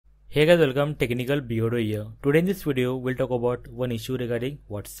Hey guys, welcome Technical Beardo here. Today in this video, we'll talk about one issue regarding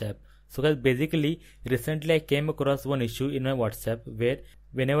WhatsApp. So guys, basically, recently I came across one issue in my WhatsApp where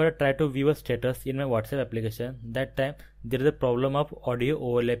whenever I try to view a status in my WhatsApp application, that time there is a problem of audio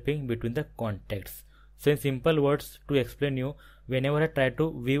overlapping between the contacts. So in simple words, to explain you, whenever I try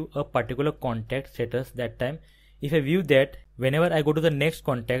to view a particular contact status, that time, if I view that, whenever I go to the next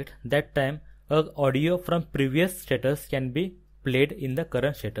contact, that time, audio from previous status can be played in the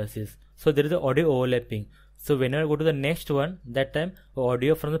current statuses. So there is a audio overlapping. So whenever I go to the next one, that time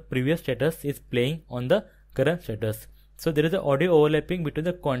audio from the previous status is playing on the current status. So there is a audio overlapping between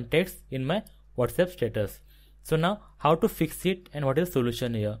the contacts in my WhatsApp status. So now how to fix it and what is the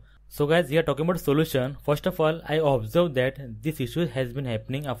solution here? So guys, here talking about solution. First of all, I observed that this issue has been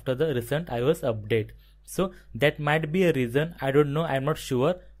happening after the recent iOS update. So that might be a reason. I don't know, I'm not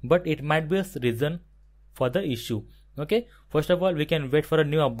sure, but it might be a reason for the issue. Okay, first of all, we can wait for a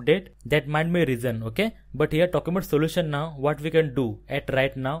new update. That might be a reason. Okay, but here talking about solution now, what we can do at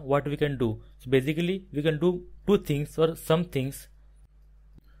right now, what we can do. So basically we can do two things or some things.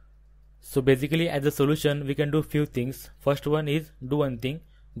 So basically as a solution we can do few things. First one is do one thing,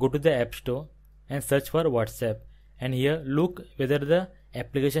 go to the App Store and search for WhatsApp, and here look whether the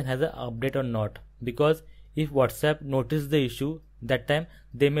application has an update or not, because if WhatsApp notices the issue, that time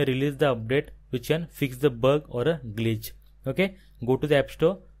they may release the update which can fix the bug or a glitch. Okay, go to the App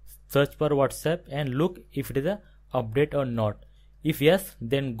Store, search for WhatsApp and look if it is a update or not. If yes,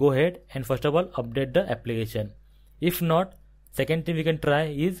 then go ahead and first of all update the application. If not, second thing we can try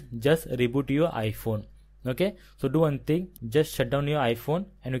is just reboot your iPhone. Okay, so do one thing, just shut down your iPhone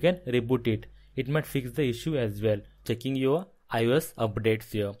and you can reboot it. It might fix the issue as well. Checking your iOS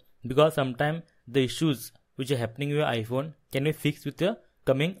updates here, because sometimes the issues which are happening in your iPhone can be fixed with the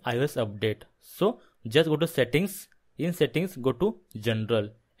coming iOS update. So just go to settings, in settings go to general,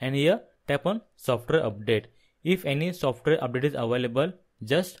 and here tap on software update. If any software update is available,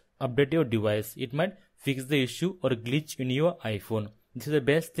 just update your device. It might fix the issue or glitch in your iPhone. This is the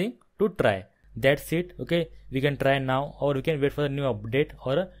best thing to try. That's it. Okay, we can try now, or we can wait for a new update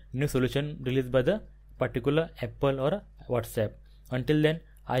or a new solution released by the particular Apple or WhatsApp. Until then,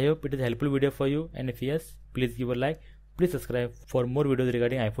 I hope it is a helpful video for you, and if yes, please give a like. Please subscribe for more videos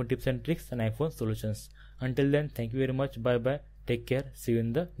regarding iPhone tips and tricks and iPhone solutions. Until then, thank you very much. Bye bye. Take care. See you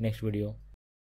in the next video.